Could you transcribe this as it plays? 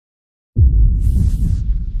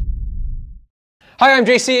Hi, I'm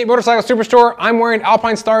JC at Motorcycle Superstore. I'm wearing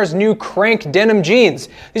Alpinestars' new Crank denim jeans.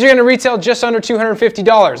 These are going to retail just under $250.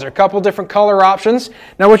 There are a couple different color options.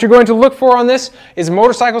 Now what you're going to look for on this is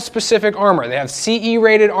motorcycle specific armor. They have CE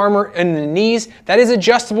rated armor in the knees. That is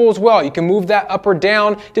adjustable as well. You can move that up or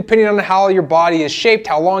down depending on how your body is shaped,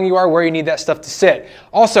 how long you are, where you need that stuff to sit.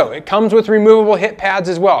 Also, it comes with removable hip pads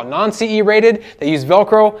as well. Non-CE rated, they use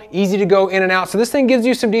Velcro, easy to go in and out. So this thing gives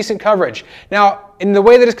you some decent coverage. Now, in the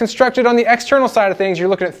way that it's constructed on the external side of things, you're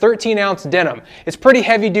looking at 13-ounce denim. It's pretty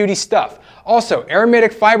heavy-duty stuff. Also,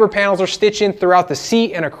 Aramidic fiber panels are stitched in throughout the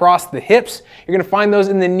seat and across the hips. You're going to find those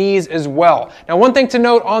in the knees as well. Now, one thing to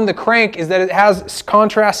note on the Crank is that it has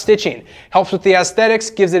contrast stitching. Helps with the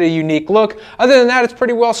aesthetics, gives it a unique look. Other than that, it's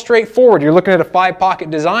pretty well straightforward. You're looking at a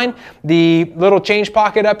 5-pocket design. The little change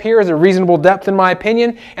pocket up here is a reasonable depth in my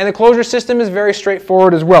opinion, and the closure system is very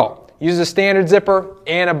straightforward as well. Uses a standard zipper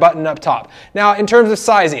and a button up top. Now, in terms of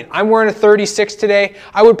sizing, I'm wearing a 36 today.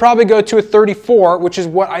 I would probably go to a 34, which is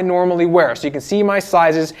what I normally wear. So you can see my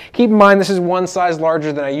sizes. Keep in mind, this is one size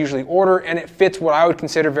larger than I usually order, and it fits what I would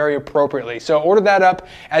consider very appropriately. So order that up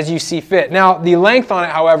as you see fit. Now, the length on it,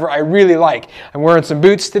 however, I really like. I'm wearing some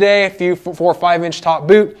boots today, a few 4 or 5 inch top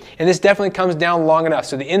boot, and this definitely comes down long enough.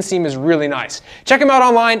 So the inseam is really nice. Check them out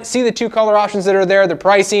online, see the 2 color options that are there, the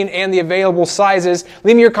pricing, and the available sizes.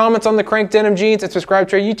 Leave me your comments on the Crank denim jeans and subscribe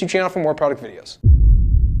to our YouTube channel for more product videos.